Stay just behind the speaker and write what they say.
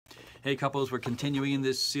Hey couples, we're continuing in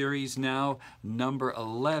this series now, number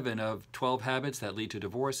 11 of 12 Habits That Lead to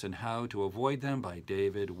Divorce and How to Avoid Them by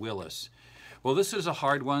David Willis. Well, this is a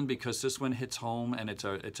hard one because this one hits home and it's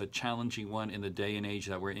a challenging one in the day and age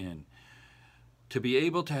that we're in. To be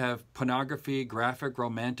able to have pornography, graphic,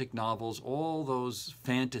 romantic novels, all those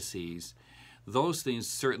fantasies, those things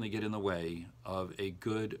certainly get in the way of a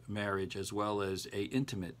good marriage as well as an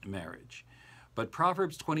intimate marriage. But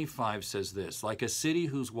Proverbs 25 says this, like a city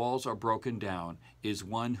whose walls are broken down is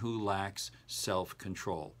one who lacks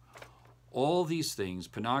self-control. All these things,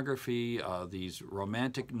 pornography, these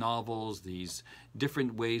romantic novels, these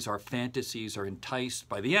different ways our fantasies are enticed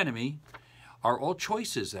by the enemy, are all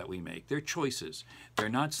choices that we make. They're choices. They're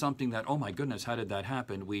not something that, oh my goodness, how did that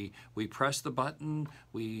happen? We press the button,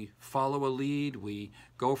 we follow a lead, we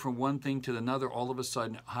go from one thing to another. All of a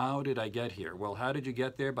sudden, how did I get here? Well, how did you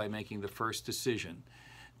get there? By making the first decision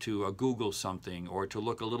to Google something, or to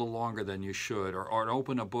look a little longer than you should, or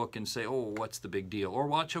open a book and say, oh, what's the big deal? Or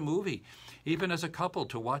watch a movie. Even as a couple,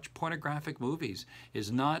 to watch pornographic movies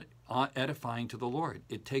is not edifying to the Lord.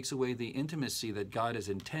 It takes away the intimacy that God has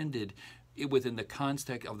intended within the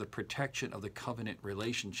context of the protection of the covenant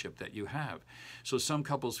relationship that you have. So some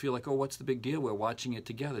couples feel like, oh, what's the big deal? We're watching it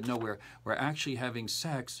together. No, we're actually having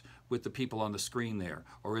sex with the people on the screen there,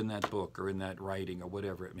 or in that book, or in that writing, or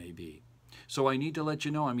whatever it may be. So I need to let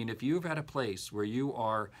you know, I mean, if you're at a place where you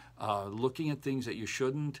are looking at things that you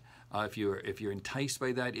shouldn't, if you're enticed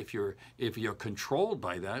by that, if you're controlled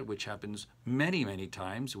by that, which happens many, many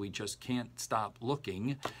times, we just can't stop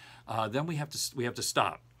looking, then we have to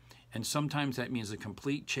stop. And sometimes that means a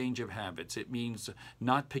complete change of habits. It means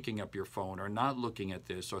not picking up your phone, or not looking at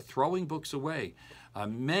this, or throwing books away.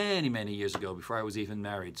 Many, many years ago, before I was even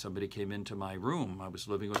married, somebody came into my room. I was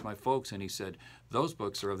living with my folks, and he said, those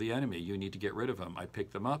books are of the enemy. You need to get rid of them. I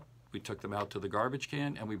picked them up. We took them out to the garbage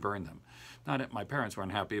can, and we burned them. Not that my parents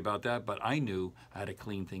weren't happy about that, but I knew how to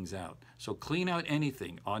clean things out. So clean out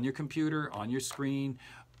anything on your computer, on your screen,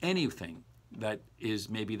 anything that is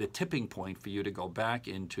maybe the tipping point for you to go back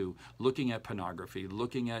into looking at pornography,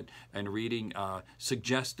 looking at and reading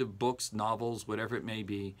suggestive books, novels, whatever it may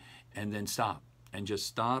be, and then stop. And just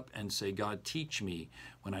stop and say, God, teach me.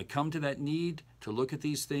 When I come to that need to look at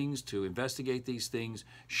these things, to investigate these things,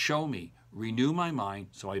 show me, renew my mind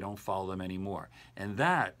so I don't follow them anymore. And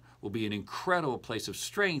that will be an incredible place of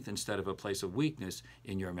strength instead of a place of weakness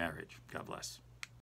in your marriage. God bless.